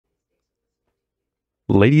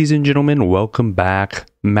Ladies and gentlemen, welcome back.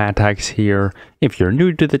 Mattax here. If you're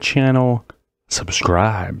new to the channel,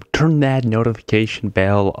 subscribe. Turn that notification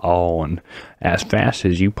bell on as fast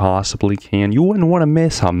as you possibly can. You wouldn't want to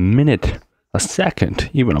miss a minute, a second,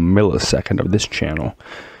 even a millisecond of this channel.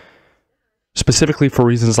 Specifically for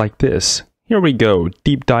reasons like this. Here we go,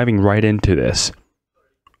 deep diving right into this.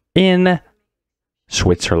 In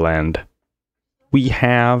Switzerland, we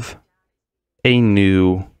have a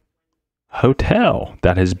new hotel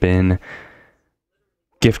that has been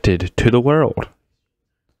gifted to the world.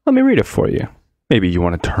 Let me read it for you. Maybe you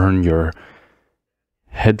want to turn your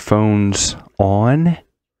headphones on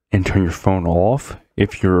and turn your phone off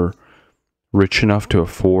if you're rich enough to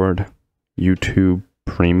afford YouTube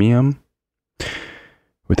Premium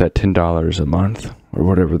with that $10 a month or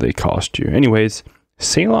whatever they cost you. Anyways,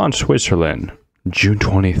 Ceylon, Switzerland, June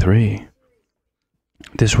 23.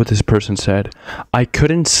 This is what this person said. I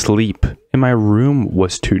couldn't sleep and my room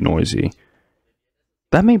was too noisy.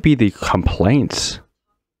 That may be the complaints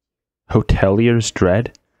hoteliers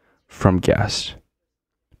dread from guests.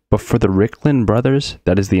 But for the Ricklin brothers,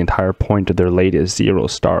 that is the entire point of their latest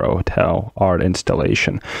 0-star hotel art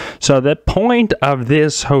installation. So the point of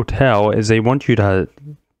this hotel is they want you to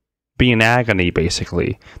be in agony,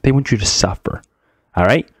 basically. They want you to suffer. All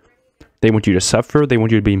right? They want you to suffer. They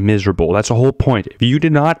want you to be miserable. That's the whole point. If you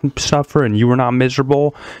did not suffer and you were not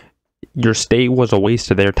miserable, your stay was a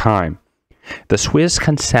waste of their time. The Swiss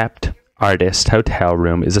Concept Artist hotel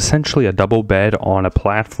room is essentially a double bed on a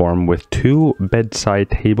platform with 2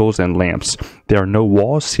 bedside tables and lamps. There are no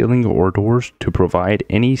walls, ceiling, or doors to provide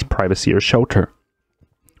any privacy or shelter.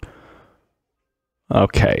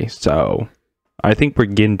 Okay, so I think we're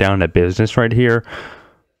getting down to business right here.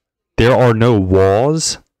 There are no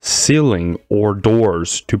walls, ceiling, or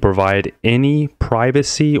doors to provide any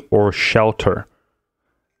privacy or shelter.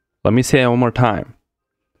 Let me say it one more time.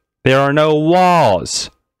 There are no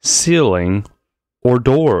walls, ceiling, or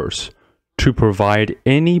doors to provide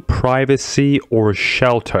any privacy or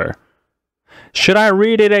shelter. Should I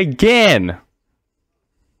read it again?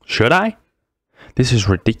 Should I? This is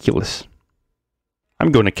ridiculous.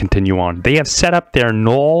 I'm going to continue on. They have set up their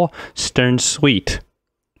Null Stern Suite.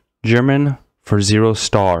 German for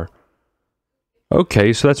 0-star.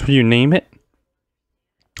 Okay, so that's what you name it.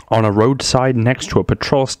 On a roadside next to a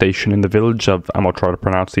patrol station in the village of, I'm going to try to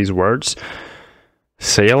pronounce these words,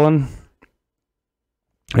 Ceylon,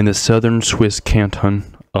 in the southern Swiss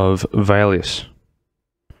canton of Valais.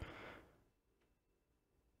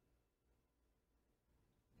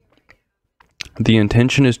 The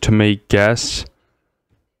intention is to make guests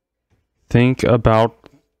think about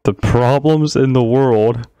the problems in the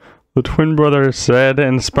world, the twin brothers said,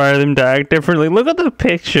 and inspire them to act differently. Look at the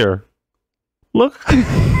picture. Look.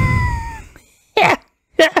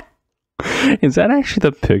 Is that actually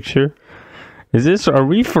the picture? Is this, are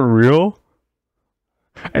we for real?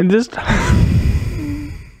 And this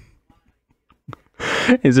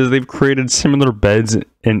it says they've created similar beds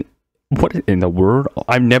and what in the word?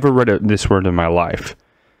 I've never read this word in my life.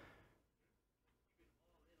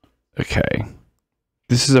 Okay.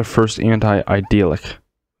 This is our first anti-idyllic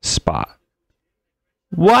spot.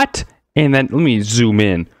 What? And then let me zoom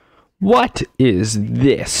in. What is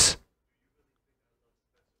this?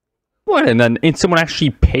 What? And then someone actually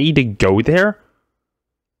paid to go there?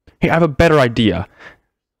 Hey, I have a better idea.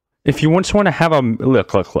 If you want someone to have a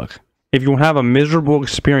look. If you want to have a miserable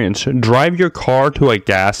experience, drive your car to a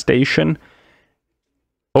gas station,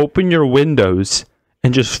 open your windows,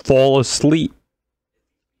 and just fall asleep.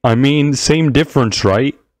 I mean, same difference,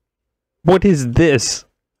 right? What is this?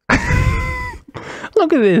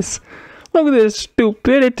 Look at this. Look at this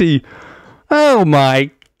stupidity. Oh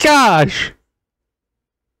my gosh.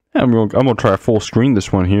 I'm gonna try to full screen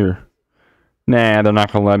this one here. Nah, they're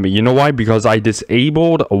not gonna let me. You know why? Because I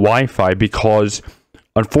disabled Wi-Fi because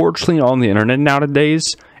unfortunately on the internet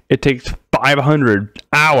nowadays, it takes 500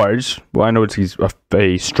 hours. Well, I know it's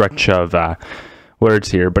a stretch of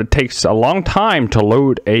words here, but it takes a long time to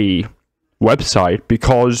load a website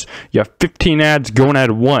because you have 15 ads going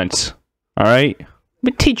at once. All right?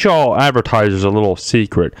 But teach all advertisers a little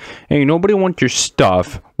secret. Hey, nobody wants your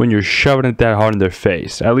stuff when you're shoving it that hard in their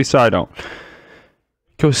face. At least I don't.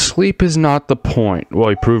 Because sleep is not the point. Well,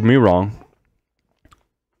 he proved me wrong.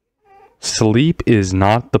 Sleep is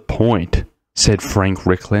not the point, said Frank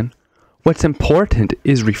Ricklin. What's important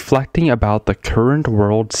is reflecting about the current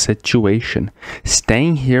world situation.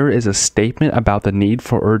 Staying here is a statement about the need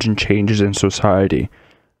for urgent changes in society.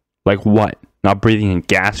 Like what? Not breathing in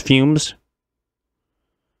gas fumes?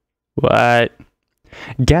 What?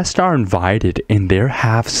 Guests are invited in their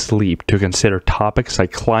half-sleep to consider topics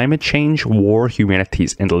like climate change, war,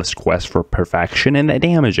 humanity's endless quest for perfection, and the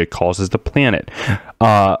damage it causes the planet.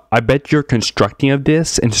 I bet your constructing of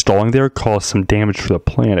this, installing there, caused some damage for the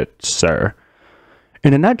planet, sir.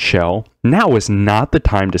 In a nutshell, now is not the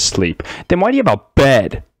time to sleep. Then why do you have a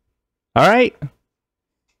bed? Alright?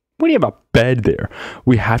 Why do you have a bed there?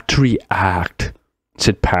 We have to react,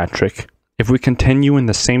 said Patrick. If we continue in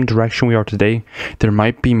the same direction we are today, there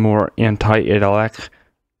might be more idyllic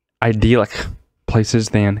places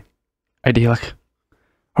than idyllic.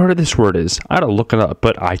 Whatever this word is, I gotta look it up,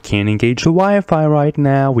 but I can't engage the Wi-Fi right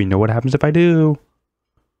now. We know what happens if I do.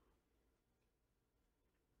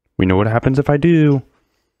 We know what happens if I do.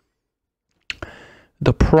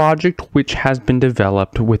 The project, which has been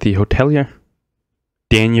developed with the hotelier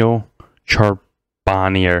Daniel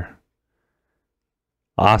Charbonnier.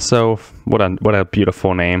 Also, what a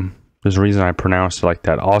beautiful name. There's a reason I pronounced it like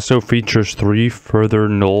that. Also features 3 further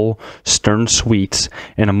Knoll Stern suites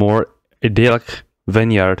and a more idyllic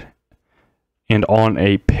vineyard, and on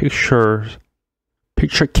a picture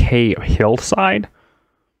K hillside.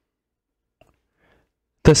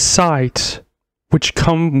 The sites, which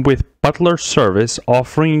come with butler service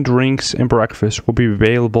offering drinks and breakfast, will be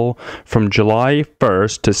available from July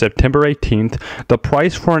 1st to September 18th. The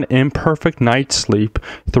price for an imperfect night's sleep,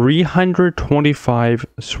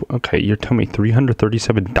 $325. Okay, you're telling me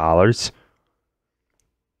 $337?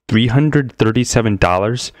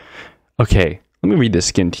 $337? Okay, let me read this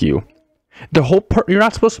again to you. The whole you're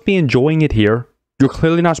not supposed to be enjoying it here. You're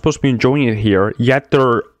clearly not supposed to be enjoying it here, yet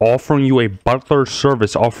they're offering you a butler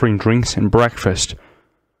service offering drinks and breakfast.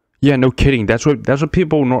 Yeah, no kidding. That's what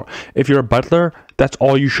people know. If you're a butler, that's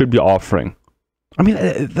all you should be offering. I mean,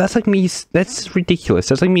 that's like me. That's ridiculous.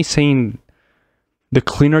 That's like me saying the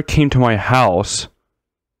cleaner came to my house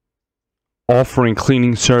offering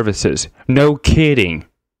cleaning services. No kidding.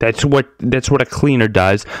 That's what a cleaner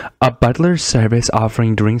does. A butler service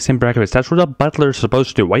offering drinks and breakfast. That's what a butler's supposed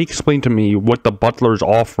to do. Why you explain to me what the butler's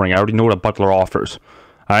offering? I already know what a butler offers.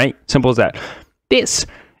 Alright? Simple as that. This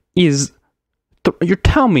is... you're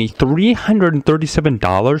telling me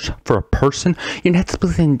 $337 for a person? You're not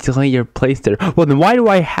supposed to enjoy your place there. Well, then why do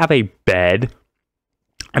I have a bed?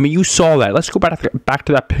 I mean, you saw that. Let's go back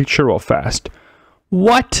to that picture real fast.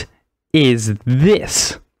 What is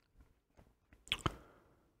this?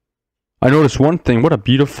 I noticed one thing. What a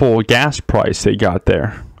beautiful gas price they got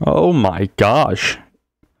there. Oh my gosh.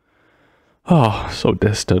 Oh, so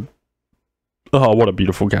distant. Oh, what a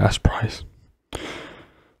beautiful gas price.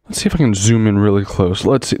 Let's see if I can zoom in really close.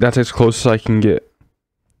 Let's see. That's as close as I can get.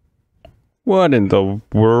 What in the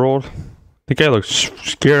world? The guy looks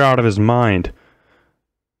scared out of his mind.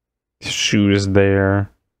 His shoe is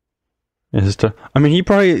there. I mean, he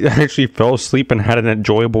probably actually fell asleep and had an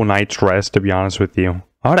enjoyable night's rest, to be honest with you.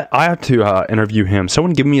 I have to interview him.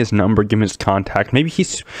 Someone give me his number, give me his contact.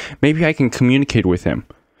 Maybe I can communicate with him.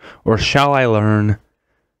 Or shall I learn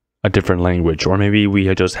a different language? Or maybe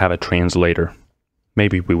we just have a translator.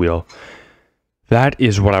 Maybe we will. That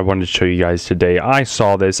is what I wanted to show you guys today. I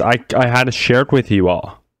saw this. I had to share it with you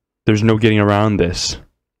all. There's no getting around this.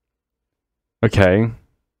 Okay.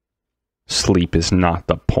 Sleep is not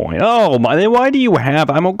the point. Oh my, then why do you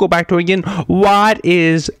have... I'm gonna go back to it again. What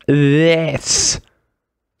is this?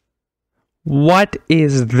 What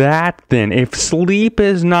is that then? If sleep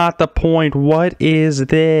is not the point, what is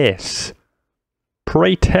this?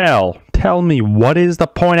 Pray tell me, what is the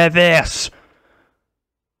point of this?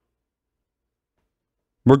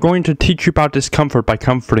 We're going to teach you about discomfort by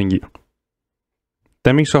comforting you.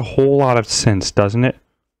 That makes a whole lot of sense, doesn't it?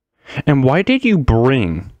 And why did you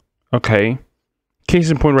bring... Okay, case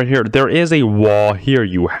in point right here, there is a wall here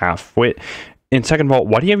you have. Wait, and second of all,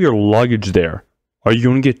 why do you have your luggage there? Are you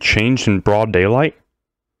going to get changed in broad daylight?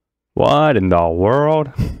 What in the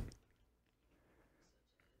world?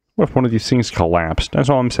 What if one of these things collapsed? That's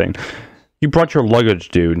all I'm saying. You brought your luggage,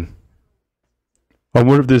 dude. Or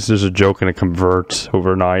what if this is a joke and it converts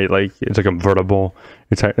overnight? Like, it's a convertible.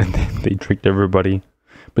 It's like, they tricked everybody.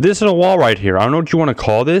 But this is a wall right here. I don't know what you want to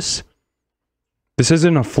call this. This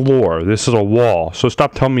isn't a floor. This is a wall. So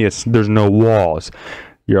stop telling me there's no walls.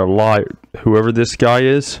 You're a liar. Whoever this guy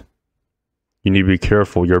is, you need to be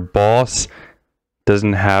careful. Your boss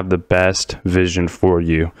doesn't have the best vision for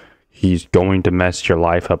you. He's going to mess your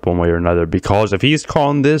life up one way or another. Because if he's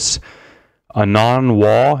calling this a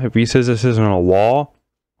non-wall, if he says this isn't a wall,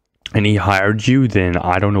 and he hired you, then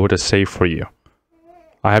I don't know what to say for you.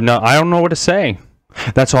 I don't know what to say.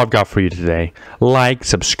 That's all I've got for you today. Like,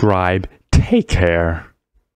 subscribe, take care.